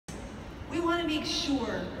to make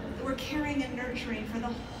sure that we're caring and nurturing for the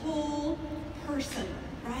whole person,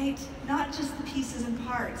 right? Not just the pieces and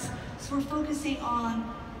parts. So we're focusing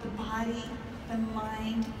on the body, the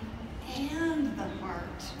mind, and the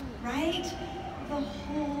heart, right? The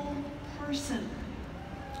whole person.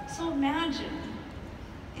 So imagine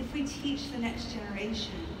if we teach the next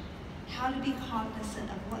generation how to be cognizant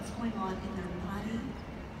of what's going on in their body,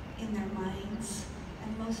 in their minds,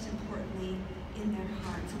 and most importantly, in their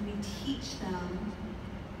hearts. And we teach them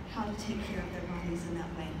how to take care of their bodies in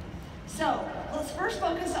that way. So let's first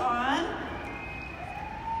focus on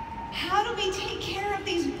how do we take care of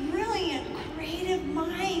these brilliant, creative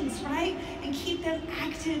minds, right? And keep them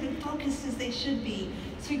active and focused as they should be.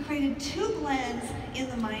 So we created 2 blends in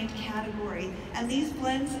the mind category. And these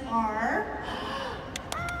blends are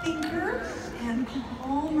Thinker and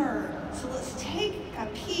Calmer. So let's take a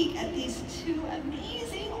peek at these 2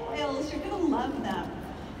 amazing oils. You're gonna love them.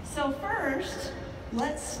 So first,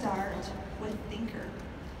 let's start with Thinker.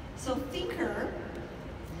 So Thinker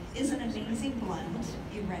is an amazing blend.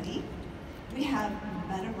 You ready? We have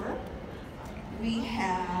vetiver. We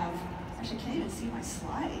have, actually I can't even see my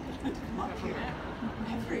slide. Come up here. I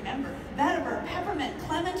have to remember. Vetiver, peppermint,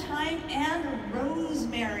 clementine, and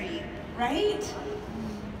rosemary, right?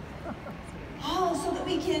 Oh, so that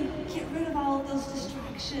we can get rid of all of those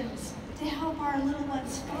distractions to help our little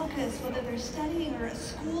ones focus, whether they're studying or at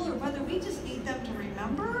school, or whether we just need them to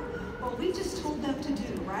remember what we just told them to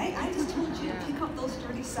do, right? I just told you to pick up those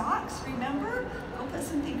dirty socks, remember? Go put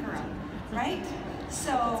some Thinker on, right?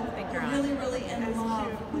 So we're really, really in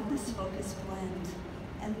love with this focus blend.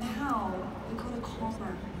 And now we go to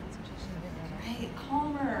Calmer, right?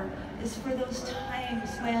 Calmer is for those times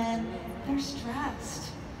when they're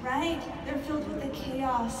stressed, right? They're filled with the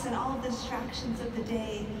chaos and all of the distractions of the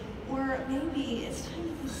day. Or maybe it's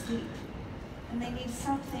time to sleep and they need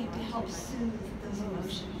something to help soothe those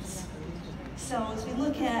emotions. So as we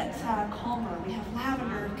look at Calmer, we have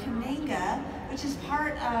lavender, Kaminga, which is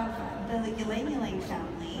part of the ylang-ylang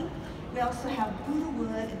family. We also have Buddha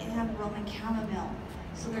wood and Roman chamomile.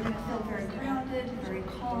 So they're going to feel very grounded, very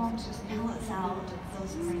calm, just balance out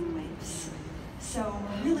those brain waves. So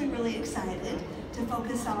really, really excited to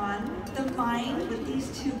focus on the mind with these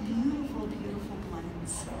 2 beautiful, beautiful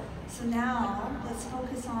blends. So now let's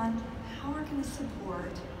focus on how we're going to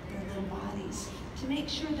support their little bodies to make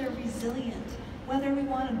sure they're resilient. Whether we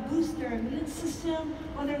want to boost their immune system,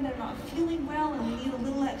 whether they're not feeling well and we need a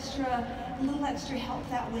little extra help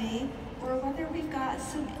that way, or whether we've got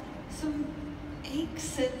some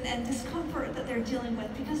aches and discomfort that they're dealing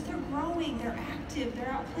with because they're growing, they're active,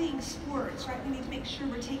 they're out playing sports, right? We need to make sure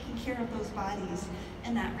we're taking care of those bodies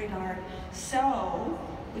in that regard. So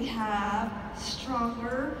we have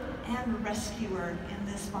Stronger and Rescuer in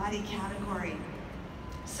this body category.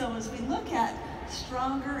 So as we look at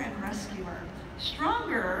Stronger and Rescuer,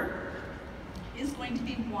 Stronger is going to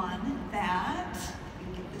be one that, you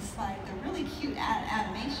can get this slide, they're really cute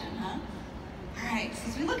animation, huh? All right, so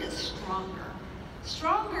as we look at Stronger,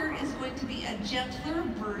 Stronger is going to be a gentler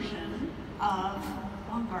version of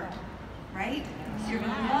On Guard, right? So you're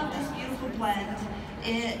going to love this beautiful blend.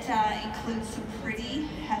 It includes some pretty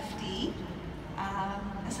hefty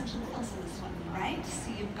essential oils in this one, right?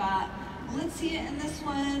 So you've got Valencia in this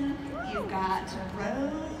one, you've got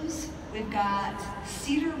rose, we've got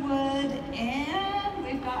cedar wood, and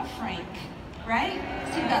we've got Frank, right?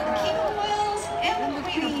 So you've got the king of oils and the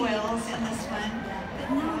queen of oils in this one. But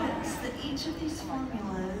notice that each of these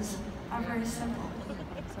formulas are very simple.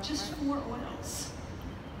 Just 4 oils.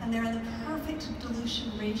 And they're in the perfect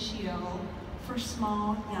dilution ratio for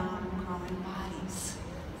small, young, growing bodies,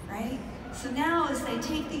 right? So now as they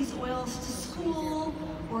take these oils to school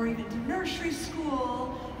or even to nursery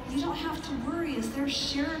school, you don't have to worry as they're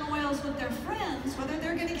sharing oils with their friends, whether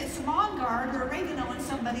they're going to get some On Guard or oregano in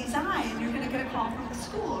somebody's eye and you're going to get a call from the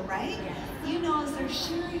school, right? You know as they're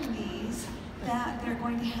sharing these that they're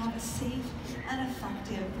going to have a safe and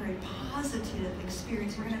effective, very positive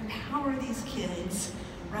experience. We're going to empower these kids,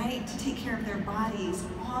 right, to take care of their bodies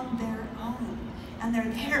on their own. And they're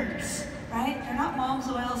theirs, right? They're not mom's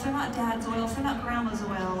oils, they're not dad's oils, they're not grandma's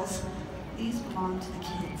oils. These belong to the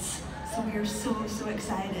kids. So we are so, so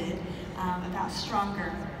excited about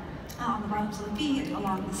Stronger. On the bottoms of the feet,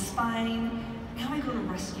 along the spine. Now we go to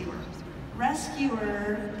Rescuer.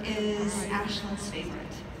 Rescuer is Ashlyn's favorite.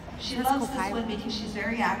 She loves this one because she's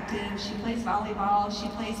very active. She plays volleyball, she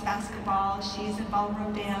plays basketball, she's in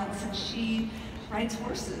ballroom dance, and she rides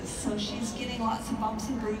horses. So she's getting lots of bumps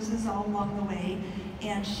and bruises all along the way,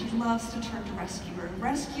 and she loves to turn to Rescuer.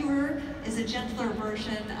 Rescuer is a gentler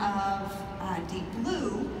version of Deep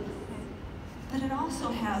Blue, but it also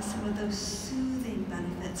has some of those soothing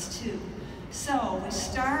benefits too. So we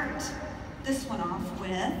start this one off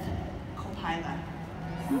with copaiba,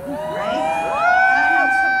 right? Gotta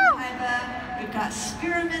have some copaiba. We've got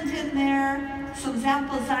spearmint in there, some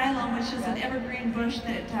xanthoxylum, which is an evergreen bush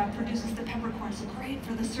that produces the peppercorn, so great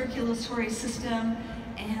for the circulatory system,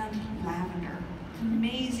 and lavender.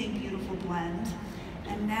 Amazing, beautiful blend.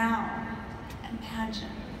 And now, imagine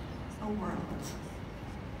a world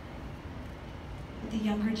with the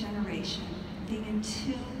younger generation being in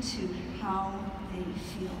tune to how they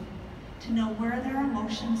feel, to know where their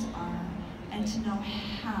emotions are, and to know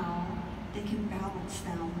how they can balance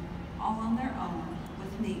them all on their own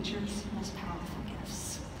with nature's most powerful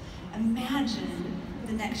gifts. Imagine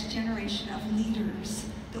the next generation of leaders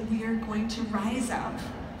that we are going to rise up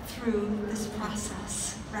through this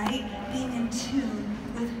process, right? Being in tune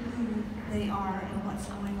with who they are and what's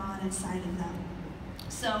going on inside of them.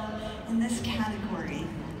 So in this category,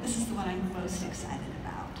 this is the one I'm most excited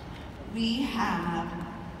about. We have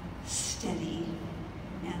steady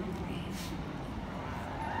and brave.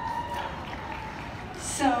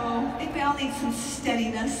 So I think we all need some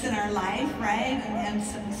steadiness in our life, right? And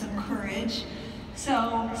some courage.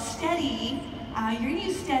 So steady, you're going to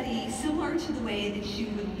use steady similar to the way that you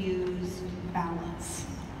would use balance,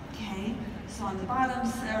 okay? So on the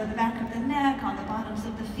bottoms, or the back of the neck, on the bottoms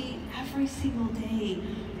of the feet, every single day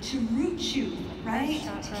to root you, right?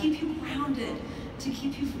 To keep you grounded, to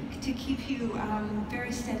keep you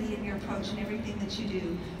very steady in your approach and everything that you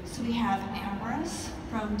do. So we have amaranth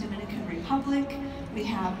from Dominican Republic, we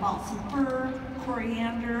have balsam fir,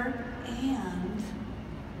 coriander, and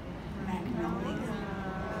magnolia.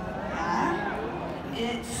 Yeah?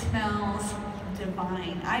 It smells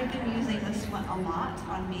divine. I've been using this one a lot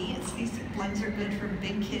on me. These blends are good for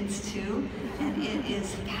big kids too, and it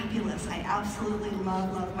is fabulous. I absolutely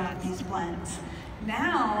love these blends.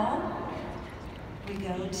 Now, we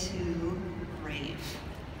go to brave.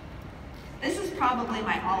 This is probably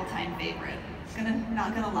my all-time favorite.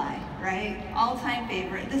 Not gonna lie, right? All-time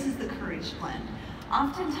favorite. This is the courage blend.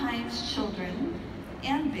 Oftentimes, children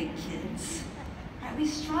and big kids, right, we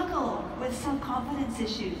struggle with self-confidence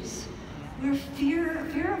issues. We're fear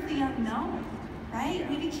of the unknown, right?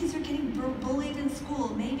 Maybe kids are getting bullied in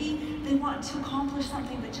school. Maybe they want to accomplish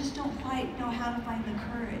something but just don't quite know how to find the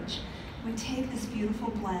courage. We take this beautiful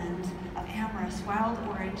blend of amaranth, wild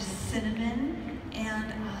orange, cinnamon,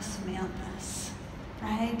 and osmanthus,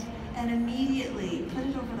 right? And immediately put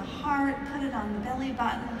it over the heart, put it on the belly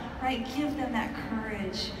button, right? Give them that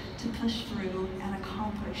courage to push through and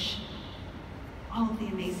accomplish all of the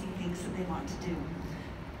amazing things that they want to do.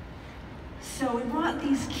 So we want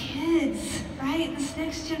these kids, right, this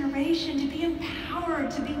next generation to be empowered,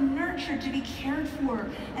 to be nurtured, to be cared for,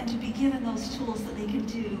 and to be given those tools that they can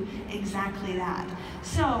do exactly that.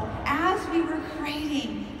 So as we were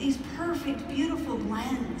creating these perfect, beautiful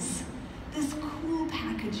blends, this cool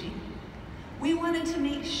packaging, we wanted to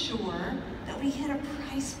make sure that we hit a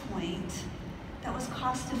price point that was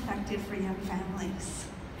cost effective for young families.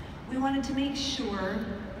 We wanted to make sure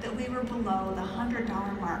that we were below the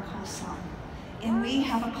 $100 mark wholesale. And we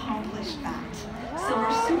have accomplished that. So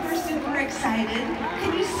we're super excited.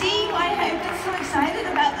 Can you see why I've been so excited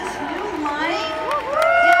about this new line?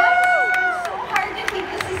 Yes, it's so hard to keep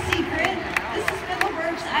this a secret. This has been the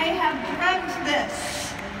works. I have dreamt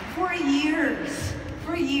this for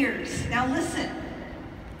years. Now listen,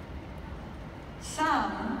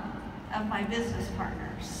 some of my business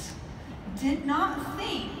partners did not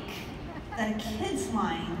think that a kids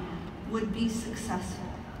line would be successful.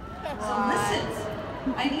 So listen,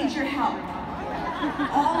 I need your help,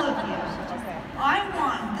 all of you. I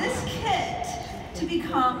want this kit to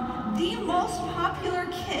become the most popular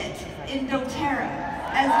kit in doTERRA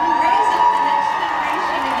as we raise up the next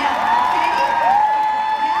generation together, okay?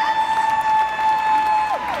 Yes?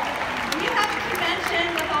 We have a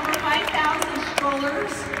convention with over 5,000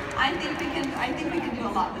 strollers. I think we can do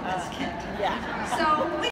a lot with this kit. Yeah. So